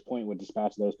we knew at this point would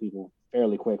dispatch those people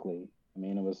fairly quickly. I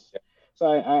mean, it was, so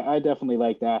I definitely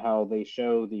like that, how they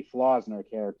show the flaws in her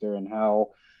character and how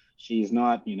she's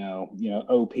not,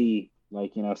 OP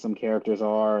like, some characters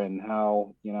are, and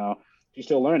how, she's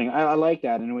still learning. I like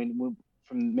that. And when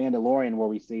from Mandalorian, where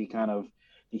we see kind of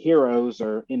the heroes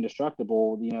are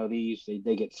indestructible,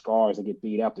 they get scars, they get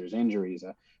beat up, there's injuries.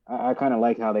 I kind of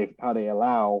like how they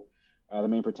allow the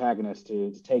main protagonist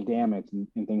to take damage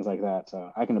and things like that.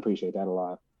 So I can appreciate that a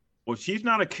lot. Well, she's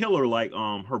not a killer like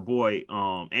her boy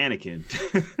Anakin.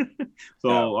 So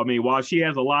No. I mean, while she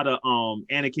has a lot of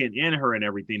Anakin in her and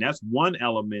everything, that's one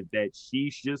element that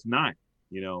she's just not.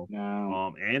 No.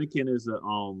 Anakin is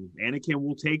Anakin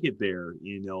will take it there,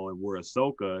 and where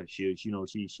Ahsoka, she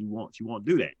won't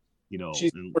do that.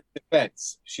 She's more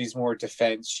defense. She's more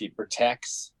defense. She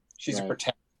protects. She's a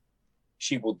protector.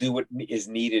 She will do what is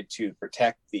needed to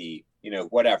protect the,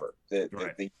 whatever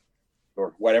the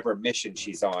or whatever mission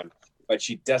she's on, but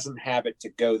she doesn't have it to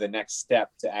go the next step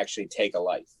to actually take a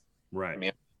life. Right. I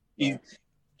mean,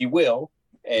 she will,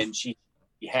 and she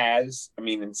has, I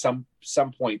mean, in some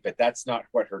point, but that's not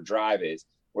what her drive is.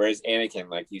 Whereas Anakin,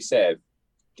 like you said,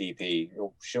 DP,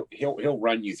 he'll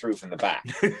run you through from the back.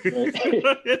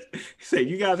 Say,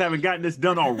 you guys haven't gotten this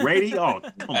done already? Oh,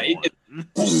 come on.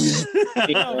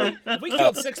 If we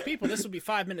killed 6 people, this would be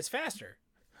 5 minutes faster.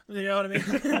 You know what I mean?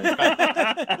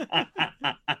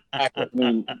 I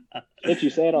mean, you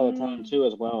say it all the time too,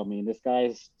 as well. I mean, this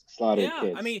guy's slaughtered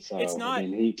kids. I mean, so, it's not. I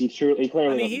mean, he clearly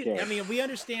doesn't care. I mean, we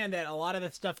understand that a lot of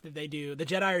the stuff that they do, the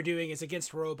Jedi are doing, is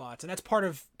against robots, and that's part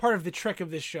of the trick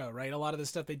of this show, right? A lot of the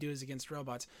stuff they do is against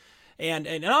robots. And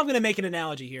I'm going to make an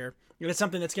analogy here. It's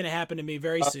something that's going to happen to me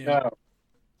very soon. No.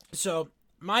 So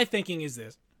my thinking is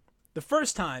this: the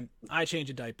first time I change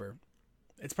a diaper,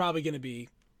 it's probably going to be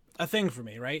a thing for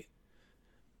me, right?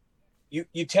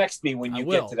 You text me when I you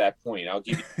will. get to that point. I'll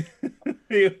give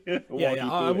you. Yeah,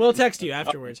 I will text you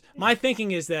afterwards. My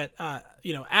thinking is that,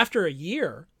 after a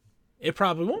year, it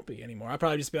probably won't be anymore. I'll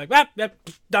probably just be like,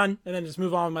 done, and then just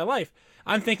move on with my life.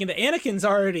 I'm thinking that Anakin's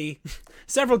already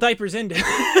several diapers into,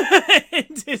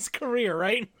 into his career,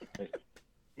 right?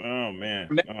 Oh man.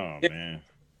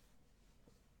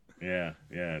 Yeah,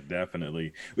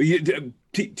 definitely.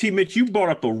 T. Mitch, you brought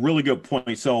up a really good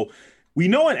point. So we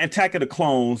know in Attack of the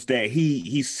Clones that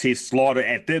he slaughtered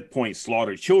at that point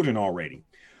slaughtered children already.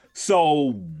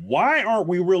 So why aren't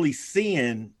we really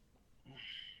seeing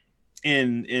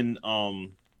in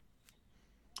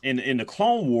the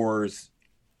Clone Wars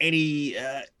any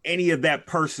of that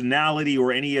personality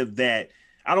or any of that?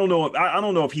 I don't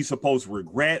know if he's supposed to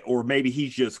regret, or maybe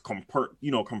he's just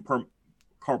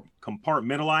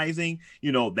compartmentalizing,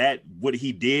 that what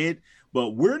he did.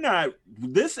 But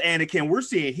this Anakin we're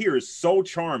seeing here is so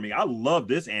charming. I love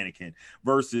this Anakin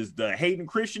versus the Hayden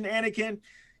Christian Anakin.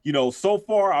 So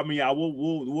far, I mean,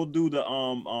 we'll do the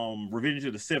Revenge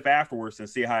of the Sith afterwards and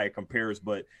see how it compares.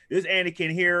 But this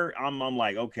Anakin here, I'm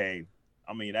like, okay.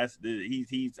 I mean, I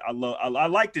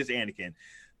like this Anakin.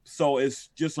 So it's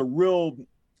just a real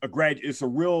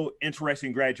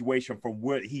interesting graduation from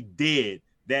what he did,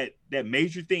 that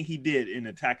major thing he did in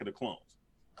Attack of the Clones.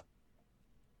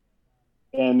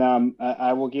 And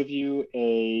I will give you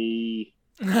a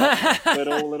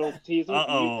little teaser.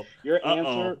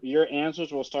 Your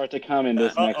answers will start to come in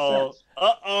this next sentence.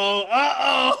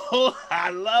 I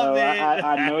love it.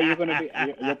 I know you're gonna be.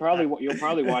 You'll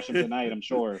probably watch them tonight, I'm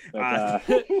sure. But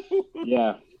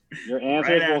yeah, your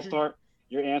answers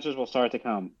will start to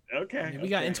come. Okay. We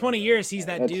got in 20 years. He's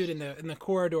that dude in the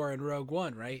corridor in Rogue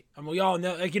One, right? I mean, we all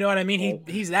know, you know what I mean.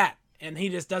 He's that, and he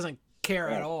just doesn't care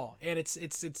at all. And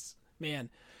it's man.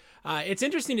 It's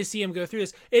interesting to see him go through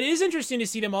this. It is interesting to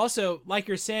see them also, like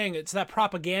you're saying, it's that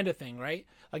propaganda thing, right?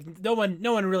 Like no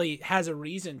one really has a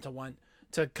reason to want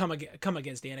to come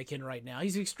against Anakin right now.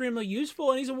 He's extremely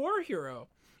useful and he's a war hero,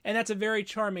 and that's a very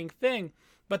charming thing.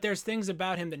 But there's things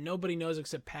about him that nobody knows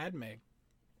except Padme.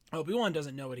 Obi-Wan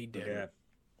doesn't know what he did. Yeah.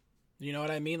 You know what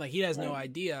I mean? Like he has no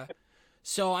idea.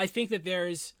 So I think that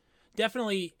there's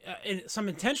definitely some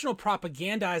intentional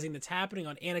propagandizing that's happening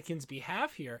on Anakin's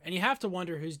behalf here, and you have to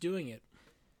wonder who's doing it.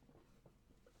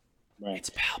 Right. It's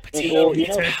Palpatine. Well,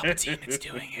 it's Palpatine that's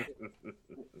doing it.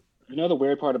 The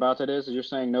weird part about that is you're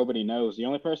saying nobody knows. The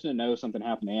only person that knows something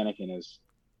happened to Anakin is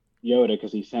Yoda,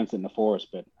 because he sensed it in the Force.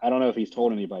 But I don't know if he's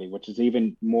told anybody, which is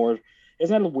even more.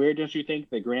 Isn't that weird? Don't you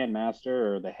think the Grand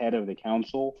Master or the head of the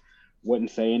council wouldn't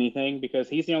say anything, because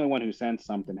he's the only one who sensed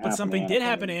something happen? But something did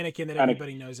happen to Anakin that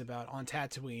everybody knows. knows about on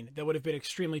Tatooine that would have been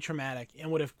extremely traumatic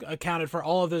and would have accounted for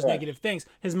all of those negative things.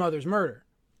 His mother's murder.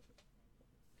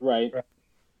 Right.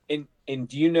 And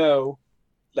do you know,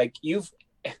 like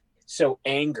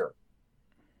anger,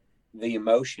 the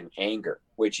emotion anger,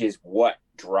 which is what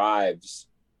drives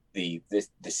the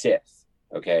Sith.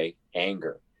 Okay,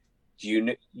 anger.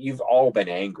 You've all been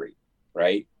angry,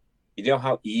 right? You know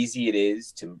how easy it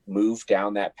is to move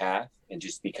down that path and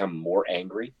just become more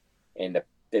angry, and the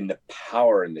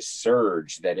power and the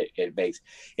surge that it makes.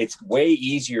 It's way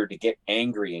easier to get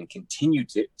angry and continue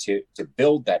to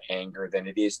build that anger than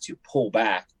it is to pull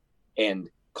back and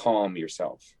calm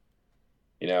yourself,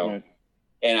 Right.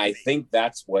 And I think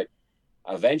that's what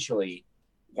eventually,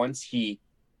 once he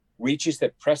reaches the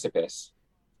precipice,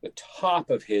 the top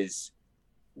of his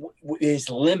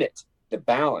limit, the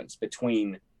balance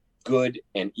between good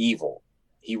and evil,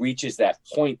 he reaches that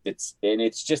point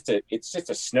it's just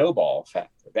a snowball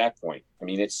effect at that point. I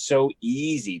mean, it's so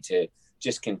easy to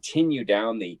just continue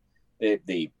down the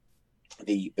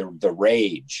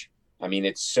rage. I mean,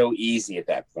 it's so easy at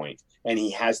that point, and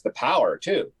he has the power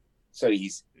too. So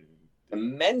he's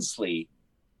immensely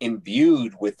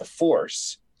imbued with the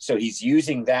Force. So he's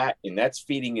using that, and that's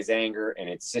feeding his anger, and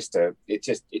it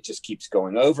just keeps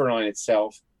going over on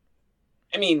itself.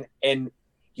 I mean, and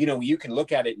you can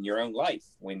look at it in your own life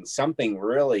when something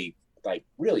really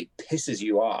pisses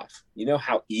you off. You know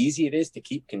how easy it is to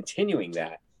keep continuing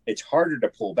that. It's harder to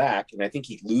pull back, and I think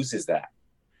he loses that.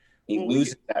 He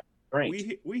loses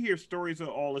strength. we hear stories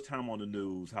all the time on the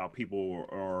news how people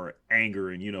are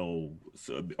angry and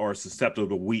are susceptible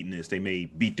to weakness. They may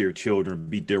beat their children,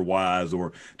 beat their wives,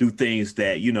 or do things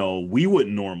that we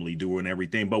wouldn't normally do and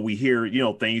everything. But we hear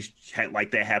things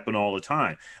like that happen all the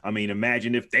time. I mean,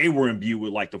 imagine if they were imbued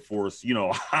with like the Force.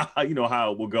 How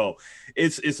it will go.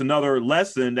 It's another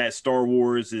lesson that Star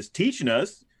Wars is teaching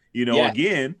us.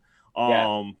 Again.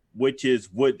 Which is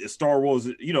what Star Wars,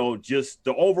 just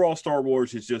the overall Star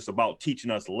Wars is just about teaching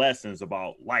us lessons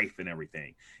about life and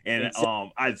everything. And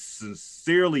I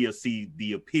sincerely see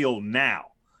the appeal now.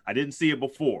 I didn't see it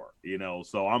before,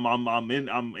 so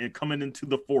I'm coming into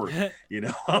the Force,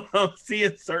 I'm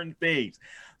seeing certain things.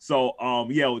 So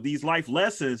these life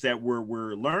lessons that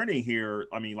we're learning here,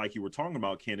 I mean, like you were talking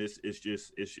about, Ken,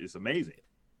 it's amazing.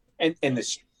 And the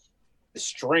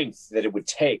strength that it would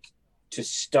take to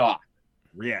stop.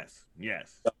 Yes.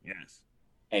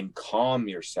 And calm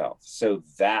yourself. So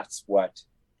that's what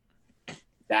a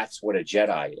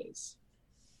Jedi is.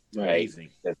 Right?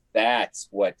 Amazing. That's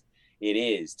what it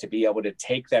is, to be able to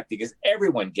take that, because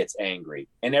everyone gets angry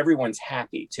and everyone's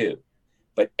happy too.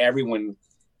 But everyone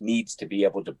needs to be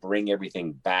able to bring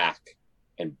everything back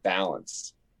and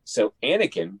balance. So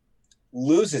Anakin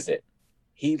loses it.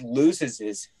 He loses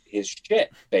his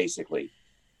shit, basically.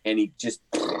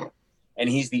 And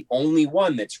he's the only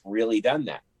one that's really done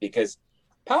that, because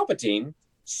Palpatine,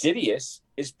 Sidious,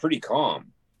 is pretty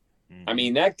calm. Mm-hmm. I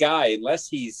mean, that guy, unless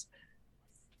he's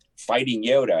fighting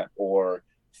Yoda or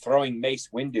throwing Mace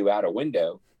Windu out a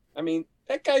window, I mean,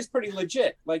 that guy's pretty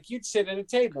legit. Like, you'd sit at a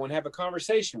table and have a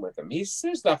conversation with him.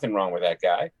 There's nothing wrong with that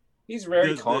guy. He's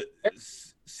very calm.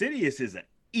 Sidious is an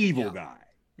evil guy.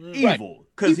 Evil,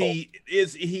 because he's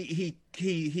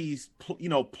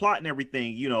plotting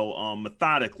everything,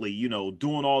 methodically,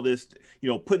 doing all this,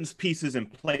 putting pieces in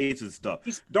place and stuff.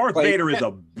 Darth Vader is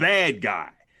a bad guy,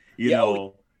 he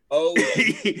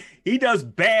does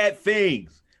bad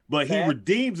things, but he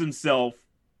redeems himself,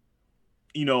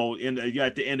 at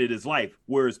the end of his life,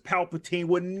 whereas Palpatine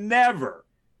would never.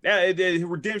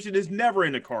 Redemption is never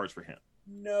in the cards for him.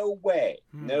 No way.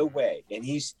 And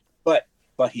he's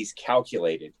he's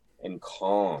calculated and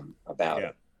calm about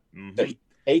it. Mm-hmm.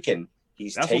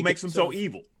 So that's what makes him so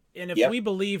evil. And if we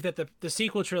believe that the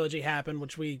sequel trilogy happened,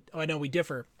 which I know we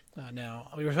differ now.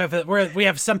 We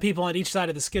have some people on each side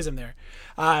of the schism there.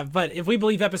 But if we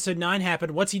believe episode 9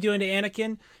 happened, what's he doing to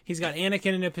Anakin? He's got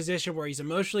Anakin in a position where he's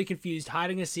emotionally confused,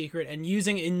 hiding a secret, and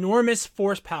using enormous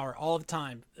force power all the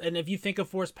time. And if you think of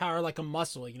force power like a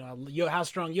muscle, how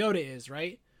strong Yoda is,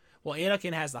 right? Well,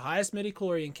 Anakin has the highest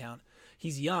midichlorian count.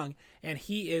 He's young, and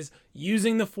he is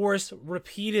using the Force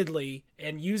repeatedly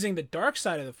and using the dark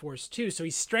side of the Force too. So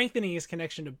he's strengthening his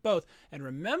connection to both. And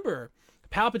remember,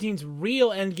 Palpatine's real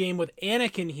endgame with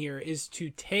Anakin here is to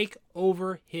take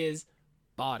over his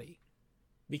body.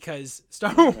 Because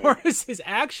Star Wars is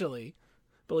actually,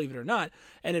 believe it or not,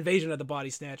 an Invasion of the Body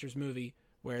Snatchers movie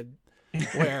where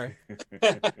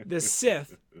the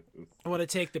Sith want to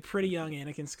take the pretty young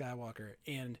Anakin Skywalker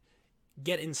and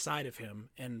get inside of him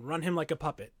and run him like a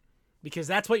puppet, because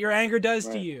that's what your anger does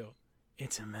to you.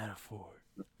 It's a metaphor.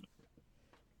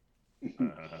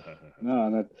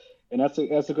 No,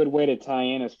 that's a good way to tie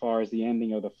in as far as the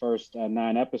ending of the first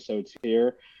 9 episodes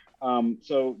here.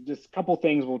 So just a couple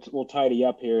things we'll tidy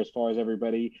up here as far as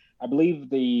everybody. I believe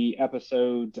the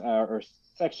episode or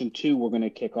section 2 we're going to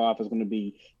kick off is going to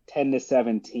be 10 to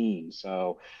 17.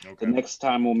 So the next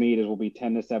time we'll meet will be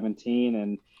 10 to 17,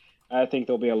 and I think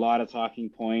there'll be a lot of talking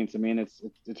points. I mean,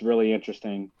 it's really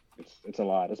interesting. It's a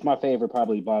lot. It's my favorite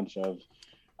probably bunch of,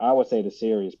 I would say, the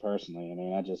series personally. I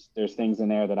mean, there's things in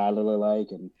there that I really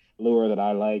like and lure that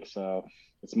I like. So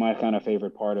it's my kind of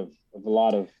favorite part of a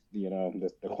lot of, the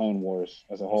Clone Wars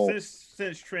as a whole.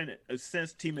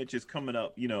 Since T-Mitch is coming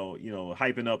up,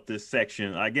 hyping up this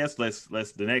section, I guess let's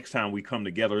the next time we come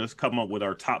together, let's come up with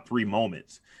our top 3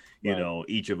 moments.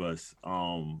 Each of us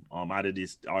out of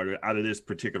this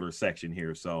particular section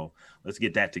here. So let's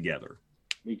get that together.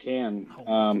 We can.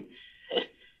 And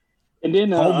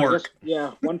then homework.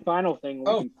 One final thing we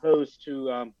can pose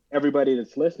to everybody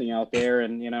that's listening out there,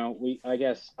 and I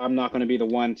guess I'm not going to be the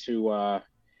one to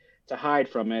hide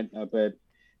from it, but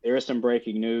there is some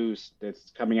breaking news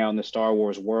that's coming out in the Star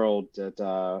Wars world that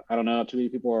I don't know if too many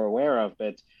people are aware of,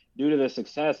 but due to the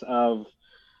success of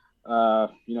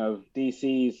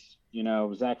DC's,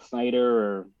 Zack Snyder,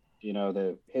 or,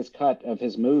 his cut of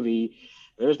his movie,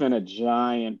 there's been a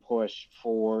giant push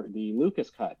for the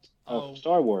Lucas cut of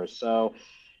Star Wars. So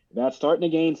that's starting to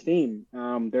gain steam.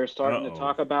 They're starting to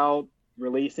talk about,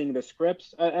 releasing the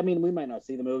scripts. I mean, we might not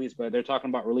see the movies, but they're talking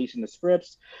about releasing the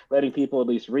scripts, letting people at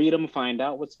least read them, find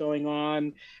out what's going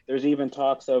on. There's even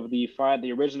talks of the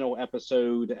original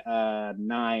episode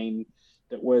 9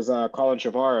 that was Colin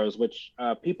Trevorrow's, which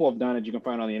people have done it. You can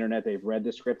find on the internet. They've read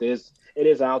the script. It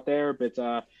is out there, but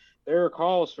there are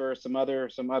calls for some other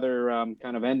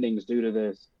kind of endings due to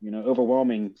this,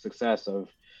 overwhelming success of,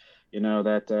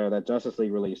 that Justice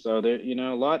League release. So there,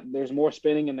 there's more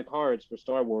spinning in the cards for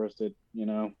Star Wars that,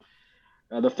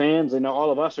 the fans and all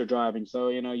of us are driving. So,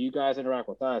 you guys interact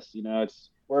with us,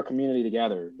 we're a community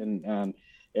together. And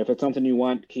if it's something you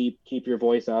want, keep your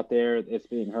voice out there. It's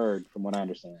being heard from what I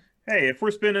understand. Hey, if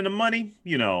we're spending the money,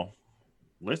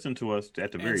 listen to us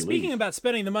at the very least. Speaking about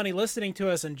spending the money, listening to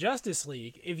us in Justice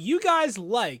League, if you guys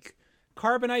like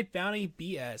Carbonite Bounty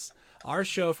BS, our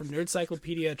show from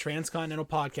Nerdcyclopedia Transcontinental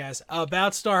Podcast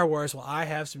about Star Wars, well, I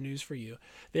have some news for you.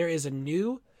 There is a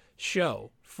new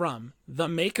show from the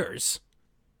makers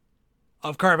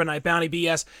of Carbonite Bounty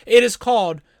BS. It is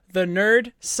called the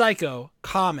Nerd Psycho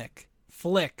Comic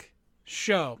Flick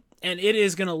Show, and it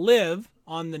is going to live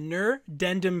on the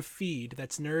Nerdendum feed.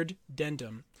 That's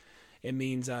Nerdendum. It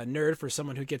means nerd for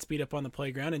someone who gets beat up on the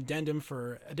playground, and dendum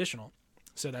for additional.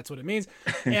 So that's what it means.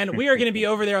 And we are going to be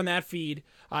over there on that feed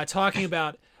talking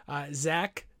about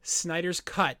Zack Snyder's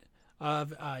cut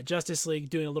of Justice League,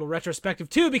 doing a little retrospective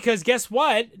too, because guess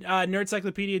what?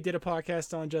 Nerdcyclopedia did a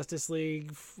podcast on Justice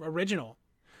League original.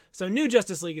 So new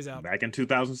Justice League is out. Back in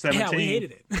 2017. Yeah, we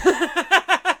hated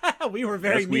it. We were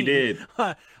very mean. We did.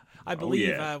 I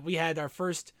believe we had our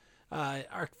first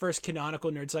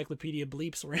canonical Nerdcyclopedia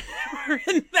bleeps were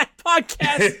in that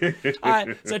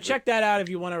podcast. So check that out if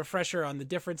you want a refresher on the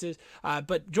differences.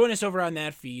 But join us over on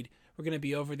that feed. We're going to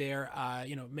be over there.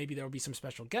 Maybe there will be some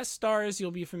special guest stars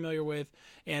you'll be familiar with.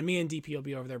 And me and DP will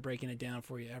be over there breaking it down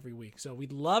for you every week. So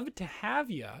we'd love to have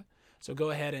you. So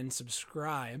go ahead and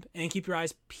subscribe and keep your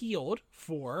eyes peeled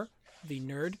for the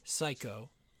Nerd Psycho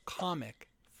Comic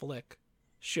Flick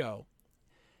Show,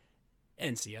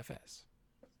 NCFS.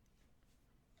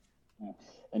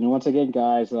 And once again,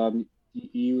 guys,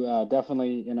 you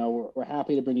definitely, we're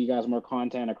happy to bring you guys more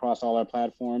content across all our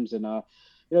platforms, and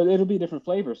it'll be different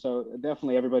flavors. So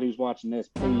definitely, everybody who's watching this,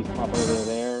 please pop over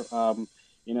there.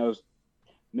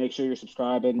 Make sure you're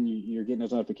subscribing, you're getting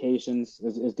those notifications,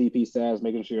 as DP says,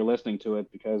 making sure you're listening to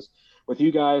it, because with you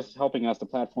guys helping us, the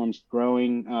platform's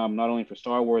growing, not only for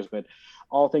Star Wars, but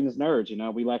all things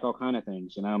nerds. We like all kind of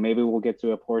things. Maybe we'll get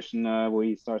to a portion where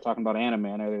we start talking about anime.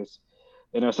 I know there's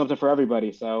something for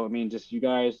everybody. So, I mean, just you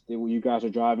guys are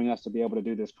driving us to be able to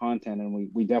do this content, and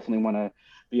we definitely want to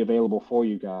be available for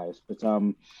you guys. But,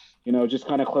 just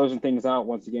kind of closing things out,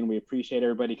 once again, we appreciate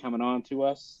everybody coming on to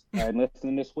us and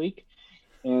listening this week.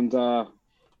 And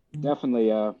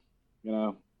definitely,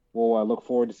 we'll look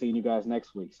forward to seeing you guys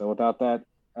next week. So without that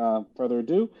further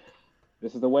ado,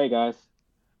 this is the way, guys.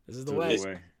 This is the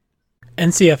way.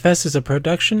 NCFS is a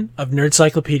production of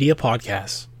Nerdcyclopedia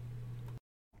Podcasts.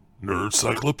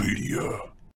 Nerdcyclopedia.